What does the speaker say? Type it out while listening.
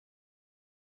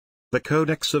The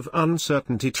Codex of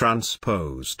Uncertainty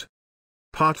Transposed.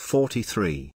 Part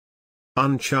 43.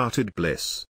 Uncharted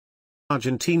Bliss.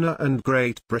 Argentina and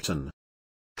Great Britain.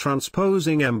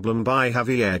 Transposing Emblem by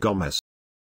Javier Gómez.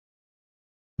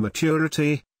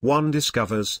 Maturity, one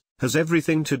discovers, has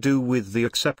everything to do with the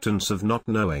acceptance of not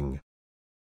knowing.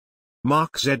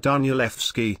 Mark Z.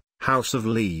 Danielewski, House of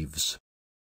Leaves.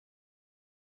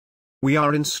 We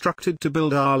are instructed to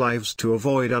build our lives to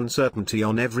avoid uncertainty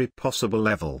on every possible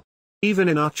level. Even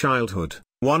in our childhood,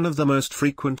 one of the most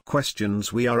frequent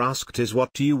questions we are asked is,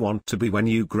 what do you want to be when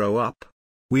you grow up?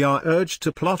 We are urged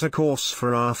to plot a course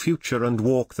for our future and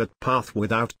walk that path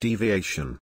without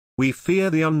deviation. We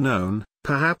fear the unknown,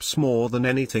 perhaps more than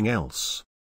anything else.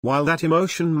 While that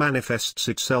emotion manifests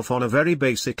itself on a very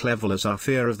basic level as our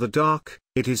fear of the dark,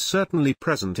 it is certainly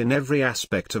present in every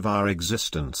aspect of our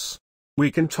existence. We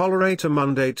can tolerate a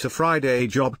Monday to Friday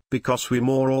job because we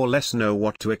more or less know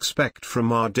what to expect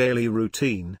from our daily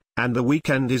routine, and the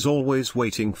weekend is always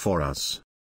waiting for us.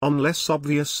 On less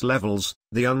obvious levels,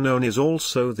 the unknown is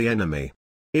also the enemy.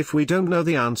 If we don't know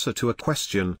the answer to a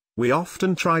question, we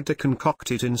often try to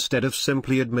concoct it instead of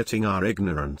simply admitting our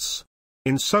ignorance.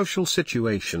 In social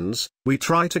situations, we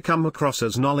try to come across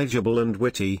as knowledgeable and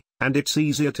witty, and it's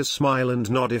easier to smile and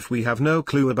nod if we have no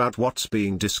clue about what's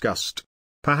being discussed.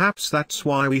 Perhaps that's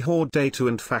why we hoard data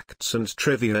and facts and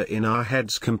trivia in our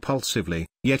heads compulsively,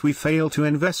 yet we fail to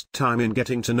invest time in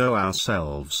getting to know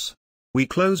ourselves. We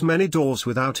close many doors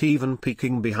without even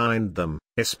peeking behind them,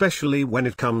 especially when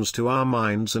it comes to our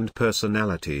minds and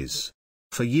personalities.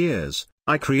 For years,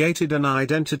 I created an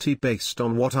identity based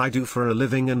on what I do for a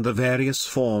living and the various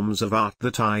forms of art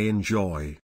that I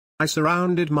enjoy. I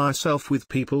surrounded myself with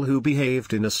people who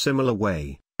behaved in a similar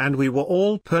way, and we were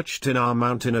all perched in our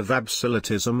mountain of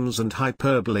absolutisms and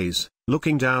hyperboles,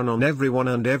 looking down on everyone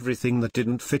and everything that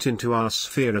didn't fit into our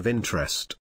sphere of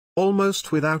interest.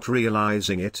 Almost without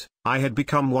realizing it, I had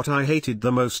become what I hated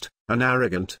the most, an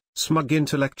arrogant, smug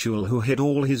intellectual who hid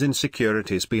all his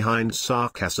insecurities behind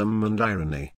sarcasm and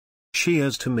irony.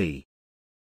 Cheers to me.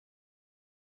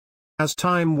 As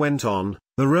time went on,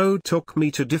 the road took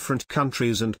me to different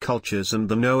countries and cultures, and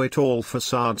the know-it-all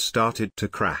facade started to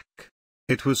crack.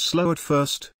 It was slow at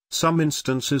first, some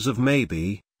instances of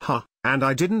maybe, and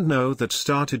I didn't know that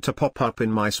started to pop up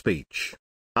in my speech.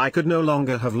 I could no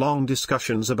longer have long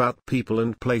discussions about people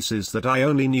and places that I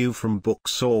only knew from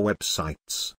books or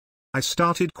websites. I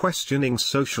started questioning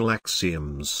social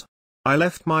axioms. I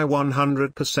left my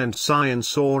 100%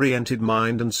 science-oriented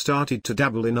mind and started to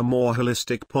dabble in a more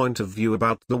holistic point of view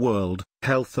about the world,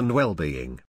 health and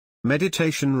well-being.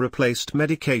 Meditation replaced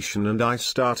medication, and I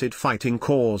started fighting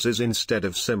causes instead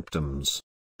of symptoms.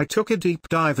 I took a deep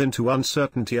dive into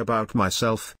uncertainty about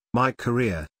myself, my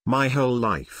career, my whole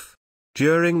life.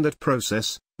 During that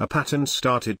process, a pattern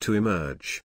started to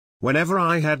emerge. Whenever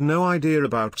I had no idea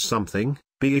about something,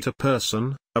 be it a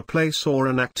person, a place or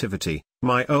an activity,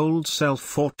 my old self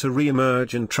fought to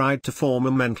re-emerge and tried to form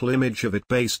a mental image of it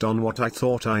based on what I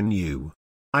thought I knew.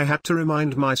 I had to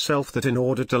remind myself that in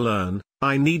order to learn,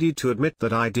 I needed to admit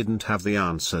that I didn't have the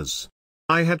answers.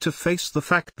 I had to face the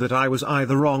fact that I was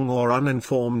either wrong or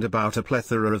uninformed about a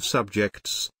plethora of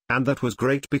subjects, and that was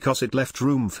great because it left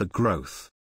room for growth.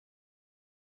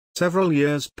 Several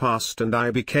years passed and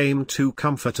I became too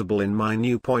comfortable in my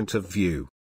new point of view.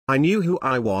 I knew who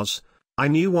I was, I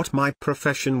knew what my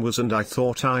profession was, and I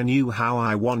thought I knew how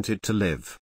I wanted to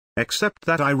live. Except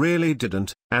that I really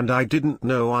didn't, and I didn't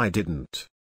know I didn't.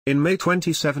 In May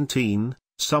 2017,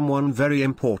 someone very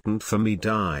important for me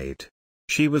died.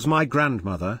 She was my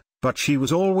grandmother, but she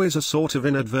was always a sort of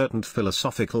inadvertent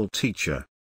philosophical teacher.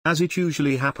 As it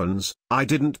usually happens, I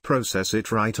didn't process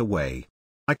it right away.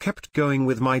 I kept going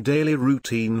with my daily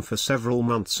routine for several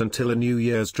months until a New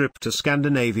Year's trip to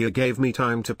Scandinavia gave me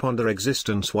time to ponder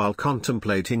existence while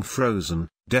contemplating frozen,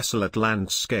 desolate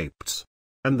landscapes.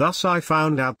 And thus I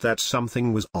found out that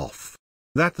something was off.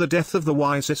 That the death of the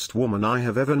wisest woman I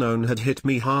have ever known had hit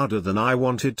me harder than I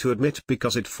wanted to admit,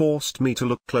 because it forced me to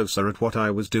look closer at what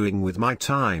I was doing with my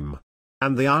time.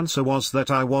 And the answer was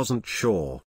that I wasn't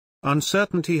sure.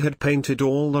 Uncertainty had painted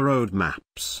all the road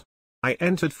maps. I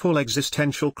entered full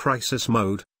existential crisis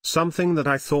mode, something that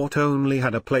I thought only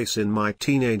had a place in my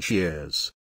teenage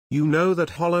years. You know that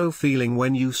hollow feeling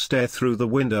when you stare through the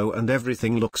window and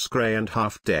everything looks grey and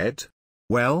half dead?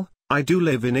 Well, I do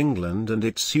live in England and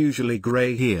it's usually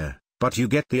grey here, but you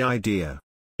get the idea.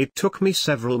 It took me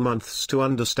several months to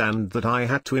understand that I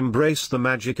had to embrace the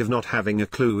magic of not having a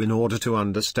clue in order to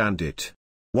understand it.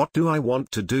 What do I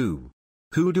want to do?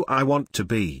 Who do I want to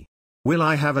be? Will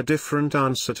I have a different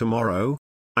answer tomorrow?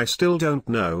 I still don't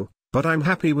know, But I'm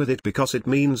happy with it because it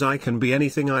means I can be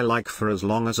anything I like for as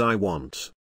long as I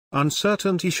want.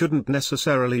 Uncertainty shouldn't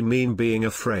necessarily mean being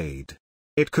afraid.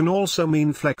 It can also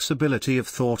mean flexibility of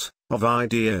thought, of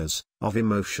ideas, of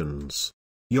emotions.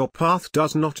 Your path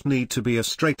does not need to be a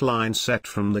straight line set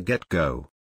from the get-go.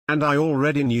 And I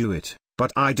already knew it,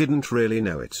 but I didn't really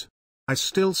know it. I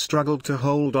still struggled to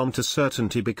hold on to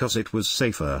certainty because it was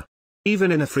safer.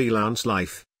 Even in a freelance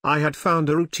life, I had found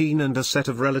a routine and a set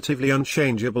of relatively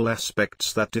unchangeable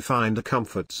aspects that defined a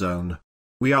comfort zone.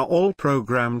 We are all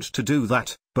programmed to do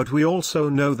that, but we also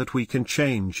know that we can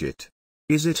change it.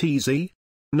 Is it easy?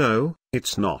 No,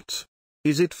 it's not.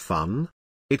 Is it fun?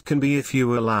 It can be if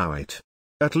you allow it.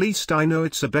 At least I know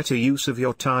it's a better use of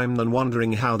your time than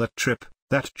wondering how that trip,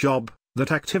 that job,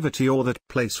 that activity or that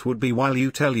place would be while you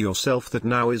tell yourself that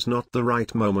now is not the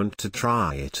right moment to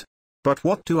try it. But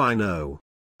what do I know?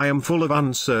 I am full of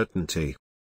uncertainty.